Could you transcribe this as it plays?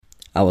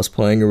I was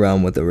playing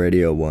around with the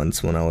radio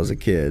once when I was a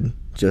kid,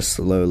 just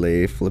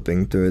slowly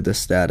flipping through the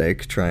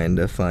static trying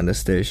to find a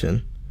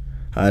station.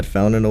 I had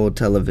found an old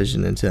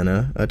television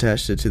antenna,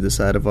 attached it to the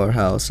side of our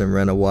house, and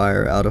ran a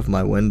wire out of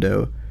my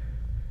window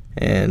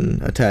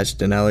and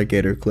attached an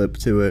alligator clip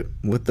to it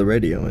with the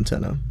radio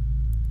antenna,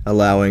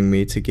 allowing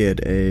me to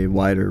get a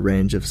wider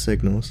range of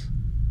signals.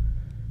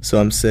 So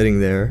I'm sitting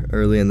there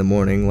early in the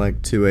morning,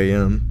 like 2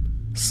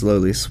 a.m.,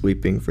 slowly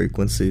sweeping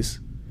frequencies,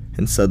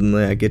 and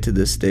suddenly I get to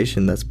this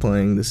station that's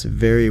playing this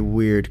very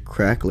weird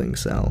crackling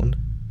sound.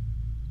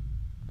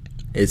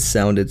 It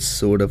sounded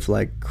sort of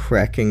like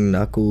cracking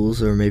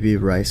knuckles or maybe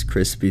Rice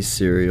Krispies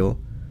cereal,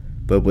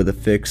 but with a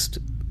fixed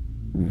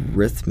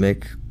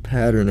rhythmic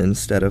pattern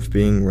instead of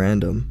being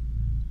random.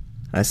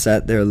 I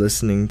sat there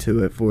listening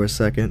to it for a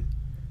second,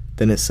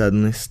 then it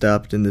suddenly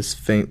stopped and this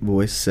faint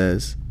voice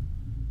says,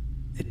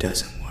 "It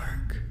doesn't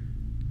work.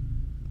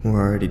 We're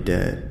already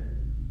dead.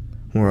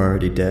 We're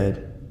already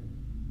dead."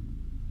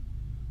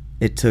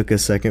 It took a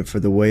second for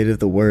the weight of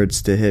the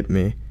words to hit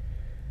me,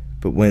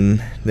 but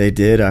when they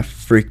did, I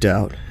freaked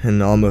out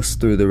and almost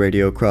threw the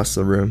radio across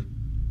the room.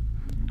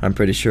 I'm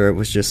pretty sure it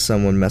was just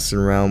someone messing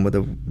around with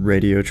a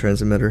radio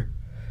transmitter.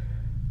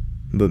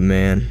 But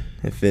man,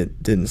 if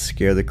it didn't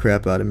scare the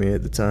crap out of me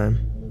at the time.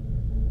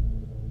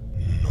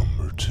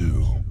 Number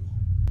 2.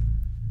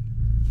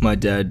 My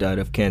dad died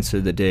of cancer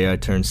the day I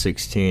turned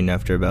 16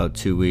 after about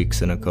 2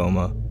 weeks in a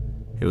coma.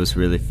 It was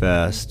really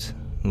fast,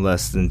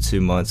 less than 2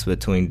 months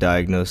between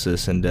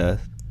diagnosis and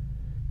death.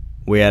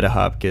 We had a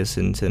Hopkins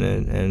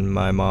incident, and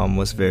my mom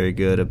was very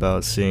good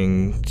about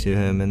seeing to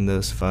him in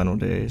those final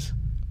days.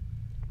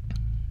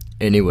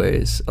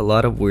 Anyways, a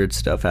lot of weird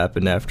stuff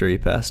happened after he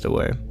passed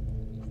away.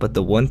 But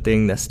the one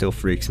thing that still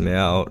freaks me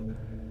out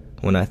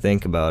when I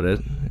think about it,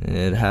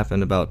 it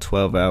happened about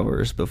 12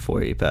 hours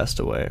before he passed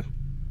away.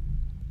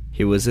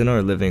 He was in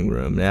our living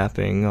room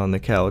napping on the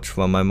couch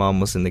while my mom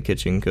was in the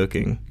kitchen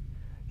cooking.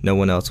 No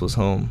one else was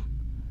home.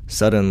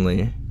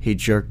 Suddenly, he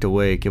jerked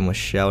awake and was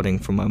shouting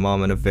for my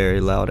mom in a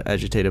very loud,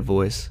 agitated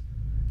voice.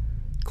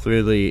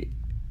 Clearly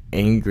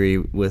angry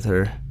with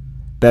her.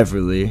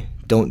 "Beverly,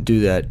 don't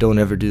do that. Don't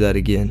ever do that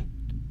again."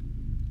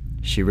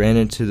 She ran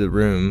into the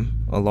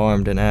room,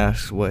 alarmed, and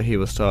asked what he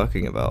was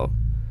talking about.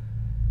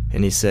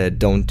 And he said,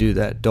 "Don't do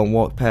that. Don't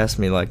walk past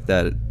me like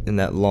that in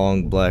that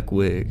long black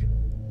wig."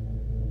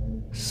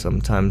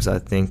 Sometimes I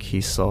think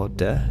he saw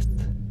death.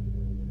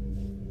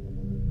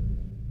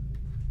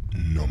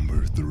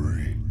 Number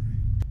 3.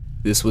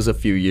 This was a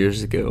few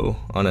years ago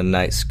on a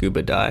night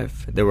scuba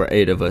dive. There were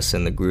 8 of us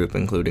in the group,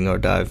 including our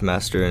dive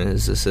master and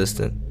his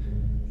assistant.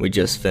 We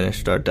just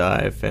finished our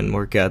dive and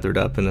were gathered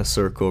up in a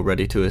circle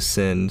ready to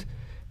ascend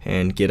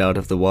and get out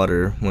of the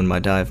water when my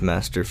dive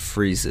master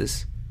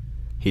freezes.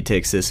 He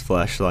takes his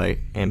flashlight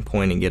and,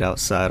 pointing it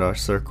outside our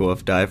circle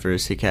of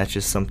divers, he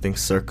catches something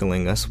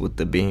circling us with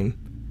the beam.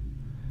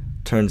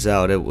 Turns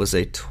out it was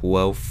a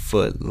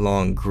 12-foot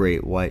long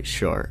great white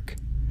shark.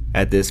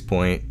 At this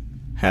point,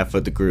 half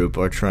of the group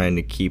are trying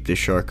to keep the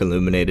shark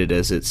illuminated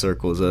as it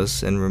circles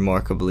us, and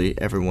remarkably,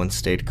 everyone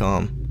stayed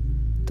calm.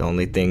 The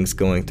only things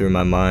going through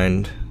my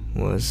mind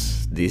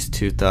was these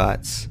 2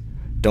 thoughts: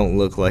 don't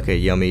look like a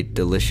yummy,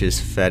 delicious,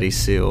 fatty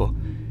seal,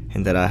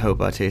 and that I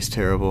hope I taste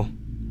terrible.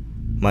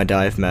 My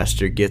dive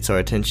master gets our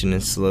attention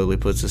and slowly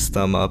puts his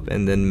thumb up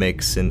and then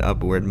makes an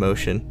upward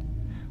motion.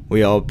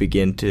 We all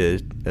begin to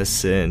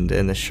ascend,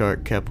 and the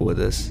shark kept with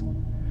us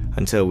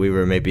until we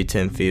were maybe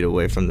 10 feet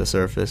away from the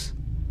surface.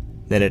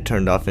 Then it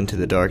turned off into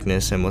the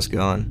darkness and was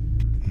gone.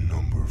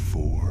 Number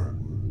 4.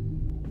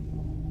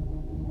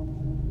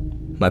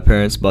 My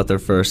parents bought their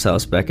first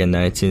house back in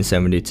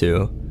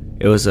 1972.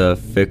 It was a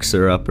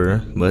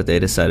fixer-upper, but they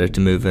decided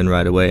to move in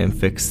right away and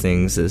fix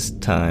things as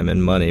time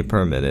and money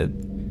permitted.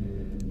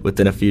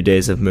 Within a few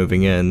days of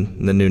moving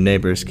in, the new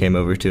neighbors came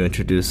over to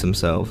introduce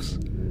themselves.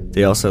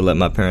 They also let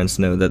my parents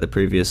know that the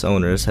previous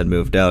owners had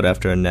moved out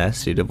after a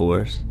nasty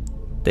divorce.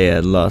 They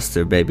had lost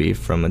their baby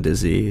from a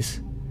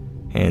disease,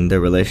 and their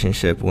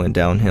relationship went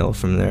downhill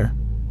from there.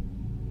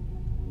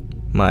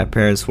 My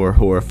parents were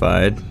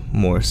horrified,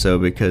 more so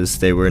because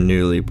they were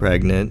newly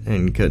pregnant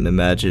and couldn't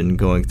imagine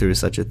going through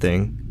such a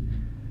thing.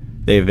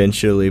 They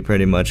eventually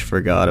pretty much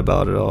forgot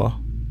about it all.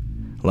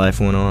 Life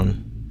went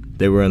on.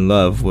 They were in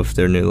love with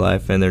their new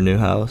life and their new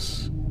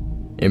house.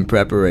 In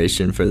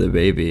preparation for the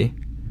baby,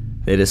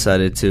 they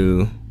decided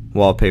to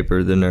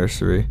wallpaper the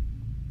nursery.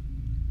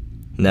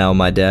 Now,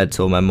 my dad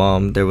told my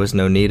mom there was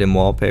no need in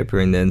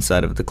wallpapering the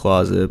inside of the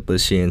closet, but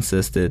she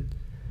insisted.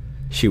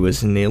 She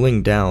was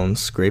kneeling down,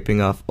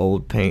 scraping off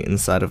old paint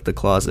inside of the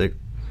closet,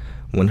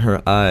 when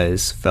her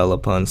eyes fell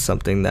upon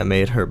something that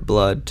made her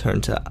blood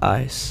turn to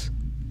ice.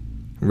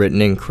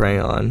 Written in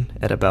crayon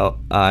at about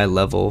eye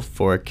level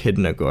for a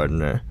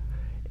kindergartner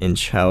in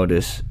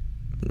childish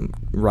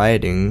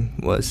writing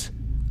was,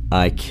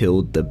 "I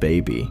killed the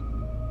baby."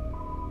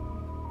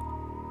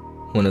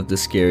 One of the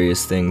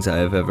scariest things I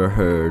have ever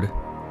heard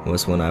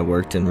was when I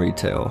worked in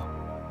retail.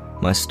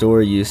 My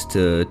store used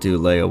to do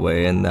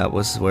layaway, and that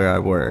was where I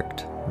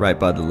worked. Right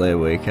by the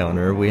layaway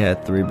counter, we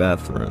had 3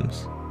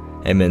 bathrooms.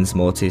 a men's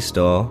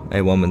multi-stall,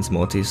 a woman's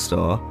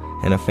multi-stall,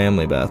 and a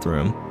family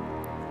bathroom.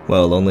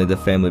 Well, only the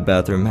family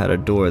bathroom had a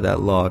door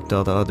that locked,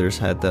 all the others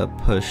had the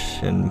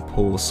push and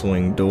pull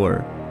swing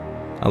door.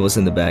 I was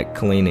in the back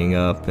cleaning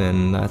up,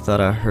 and I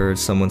thought I heard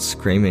someone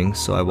screaming,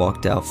 so I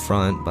walked out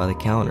front by the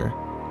counter.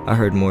 I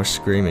heard more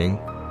screaming.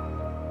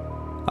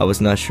 I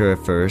was not sure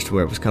at first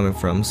where it was coming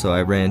from, so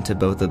I ran to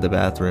both of the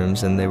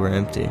bathrooms and they were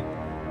empty.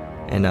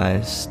 And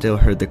I still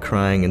heard the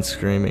crying and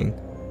screaming.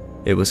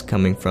 It was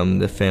coming from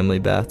the family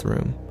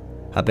bathroom.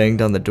 I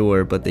banged on the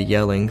door, but the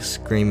yelling,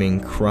 screaming,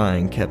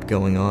 crying kept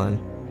going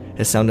on.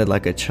 It sounded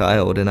like a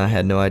child, and I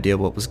had no idea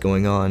what was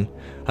going on.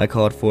 I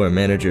called for a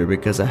manager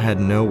because I had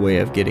no way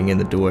of getting in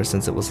the door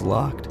since it was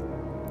locked.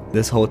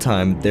 This whole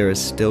time, there is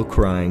still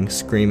crying,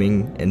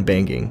 screaming, and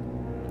banging.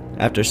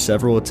 After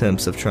several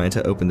attempts of trying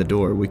to open the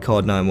door, we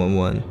called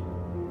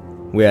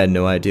 911. We had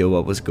no idea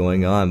what was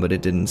going on, but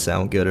it didn't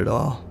sound good at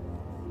all.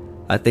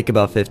 I think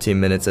about 15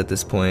 minutes at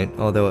this point,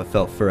 although it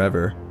felt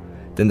forever.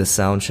 Then the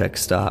sound check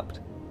stopped.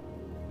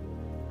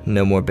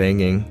 No more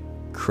banging,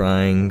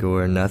 crying,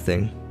 or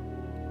nothing.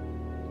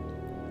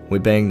 We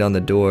banged on the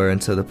door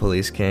until the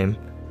police came.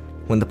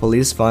 When the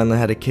police finally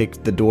had to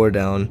kick the door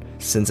down,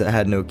 since it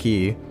had no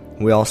key,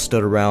 we all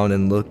stood around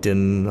and looked,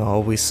 and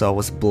all we saw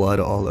was blood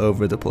all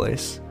over the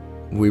place.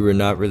 We were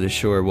not really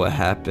sure what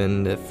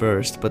happened at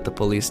first, but the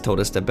police told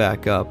us to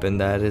back up,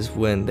 and that is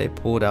when they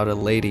pulled out a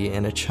lady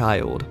and a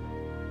child.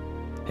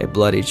 A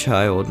bloody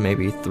child,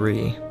 maybe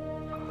 3.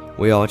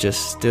 We all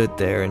just stood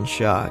there in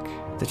shock.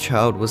 The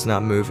child was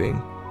not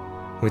moving.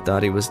 We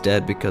thought he was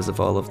dead because of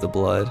all of the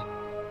blood.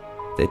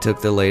 They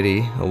took the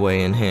lady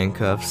away in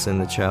handcuffs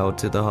and the child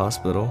to the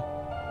hospital.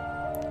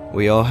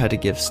 We all had to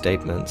give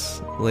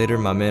statements. Later,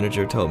 my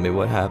manager told me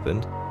what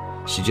happened.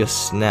 She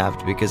just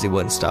snapped because he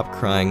wouldn't stop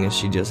crying, and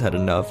she just had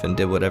enough and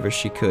did whatever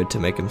she could to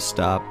make him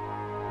stop.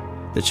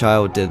 The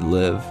child did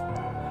live.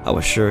 I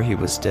was sure he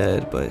was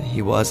dead, but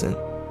he wasn't.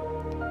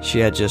 She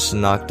had just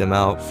knocked him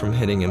out from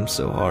hitting him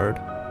so hard.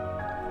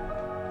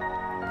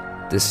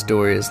 This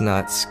story is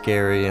not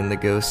scary in the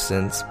ghost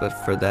sense, but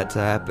for that to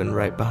happen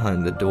right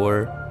behind the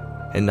door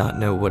and not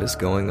know what is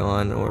going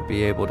on or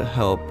be able to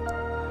help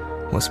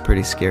was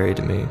pretty scary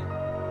to me.